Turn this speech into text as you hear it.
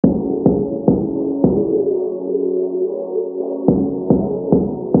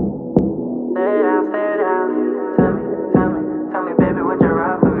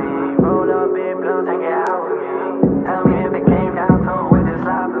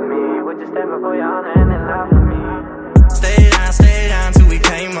step before y'all and then laugh at me. Stay down till we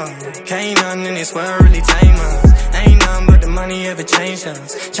came up. Can't nothing in this world really tame us. Ain't nothing but the money ever changed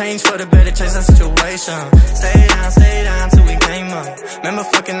us. Change for the better, change the situation. Stay down till we came up. Remember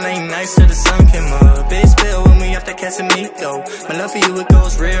fucking late nights till the sun came up. Big spill when we off the Casamigos. My love for you, it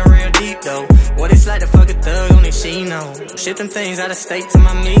goes real deep though. What it's like to fuck a thug, only she knows. Shipping things out of state to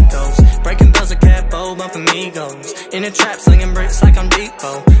my amigos. Breaking bells with Capo, bumping amigos. In the trap, slinging bricks like I'm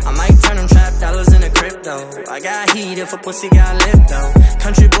Depot. I might turn them trap dollars into crypto. I got heat if a pussy got lip though.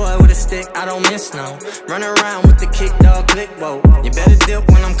 Country boy with a stick, I don't miss no. Run around with the kick dog, click, whoa. You better dip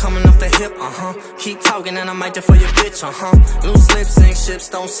when I'm coming off the hip, Keep talking and I might do for your bitch, Loose lips ain't ships,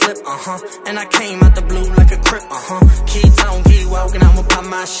 don't slip, And I came out the blue like a crip, Keep talking, keep walking, I'ma pop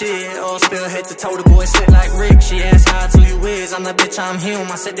my shit. All spill head to toe, the boy sit like Rick. She asked how to you is, I'm the bitch, I'm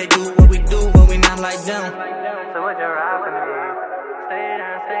him. I said they do what we do, but we not like them. So would you ride for me? Stay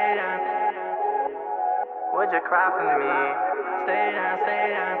down. Would you cry for me? Stay down.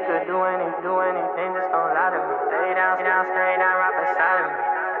 Could do anything, just don't lie to me. Stay down, right beside of me.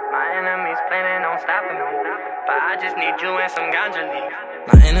 My enemies planning on stopping me, but I just need you and some ganja leaf.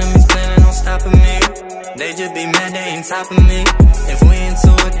 My enemies planning on stopping me. They just be mad they ain't topping me. If we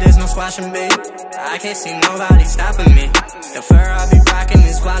into it, there's no squashing, babe. I can't see nobody stopping me. The fur I be rocking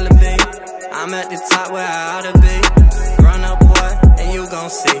is wallaby. I'm at the top where I oughta be. Run up, boy, and you gon'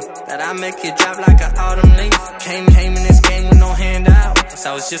 see that I make it drop like an autumn leaf. Came in this game with no handout.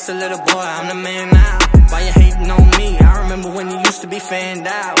 I was just a little boy, I'm the man now. Why you hating on me? I remember when you used to be fanned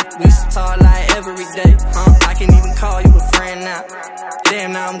out. We used to talk like every day, I can't even call you a friend now.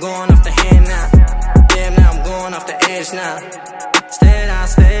 Damn, now I'm going off the hand now. Damn, now I'm going off the edge now.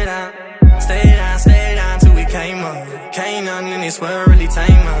 Stay down till we came up. Can't nothing in this world really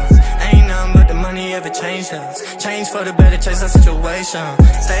tame us. Ain't nothing but the money ever changed us. Change for the better, change the situation.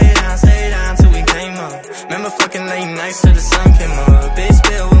 Stay down till we came up. Remember fucking late nights till the sun came up. Big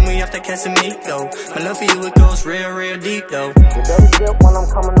spill when we off the Casamigos. My love for you, it goes real deep though. You better dip when I'm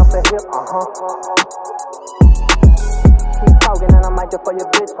coming off the hip, Keep talking and I might do for your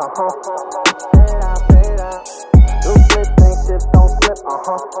bitch, Stay down. Loose lips ain't ships, don't slip,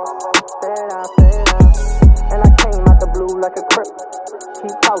 Stay down. And I came out the blue like a crip.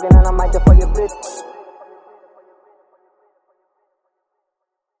 Keep talking and I might do for your bitch.